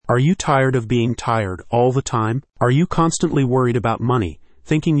Are you tired of being tired all the time? Are you constantly worried about money,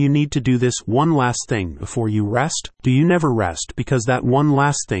 thinking you need to do this one last thing before you rest? Do you never rest because that one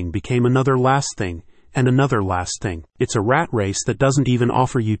last thing became another last thing and another last thing? It's a rat race that doesn't even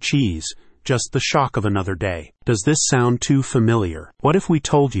offer you cheese, just the shock of another day. Does this sound too familiar? What if we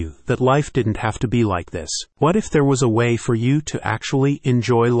told you that life didn't have to be like this? What if there was a way for you to actually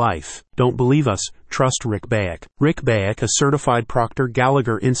enjoy life? Don't believe us? Trust Rick Bayek. Rick Bayek, a certified Proctor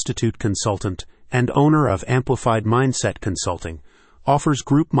Gallagher Institute consultant and owner of Amplified Mindset Consulting, offers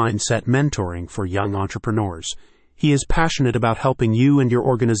group mindset mentoring for young entrepreneurs. He is passionate about helping you and your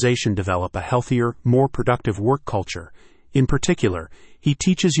organization develop a healthier, more productive work culture. In particular, he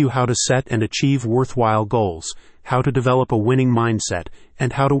teaches you how to set and achieve worthwhile goals, how to develop a winning mindset,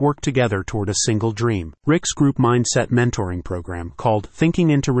 and how to work together toward a single dream. Rick's group mindset mentoring program, called Thinking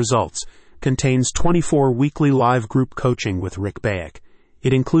into Results, contains 24 weekly live group coaching with Rick Bayek.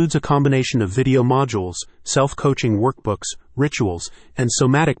 It includes a combination of video modules, self-coaching workbooks, rituals, and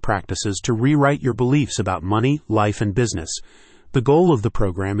somatic practices to rewrite your beliefs about money, life, and business. The goal of the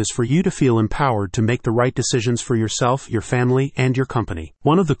program is for you to feel empowered to make the right decisions for yourself, your family, and your company.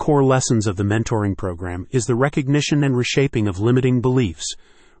 One of the core lessons of the mentoring program is the recognition and reshaping of limiting beliefs.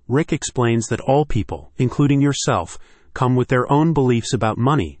 Rick explains that all people, including yourself, come with their own beliefs about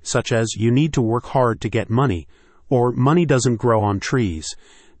money, such as you need to work hard to get money, or money doesn't grow on trees.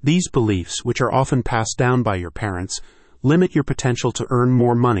 These beliefs, which are often passed down by your parents, limit your potential to earn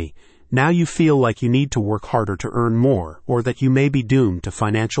more money. Now you feel like you need to work harder to earn more, or that you may be doomed to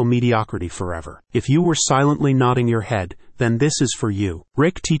financial mediocrity forever. If you were silently nodding your head, then this is for you.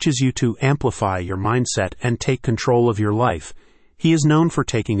 Rick teaches you to amplify your mindset and take control of your life. He is known for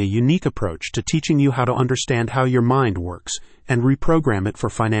taking a unique approach to teaching you how to understand how your mind works and reprogram it for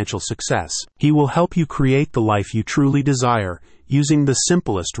financial success. He will help you create the life you truly desire using the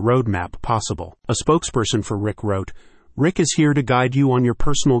simplest roadmap possible. A spokesperson for Rick wrote, "Rick is here to guide you on your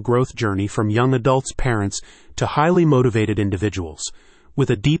personal growth journey from young adults, parents, to highly motivated individuals. With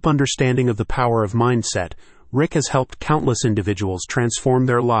a deep understanding of the power of mindset, Rick has helped countless individuals transform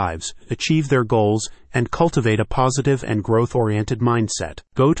their lives, achieve their goals, and cultivate a positive and growth-oriented mindset."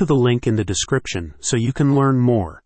 Go to the link in the description so you can learn more.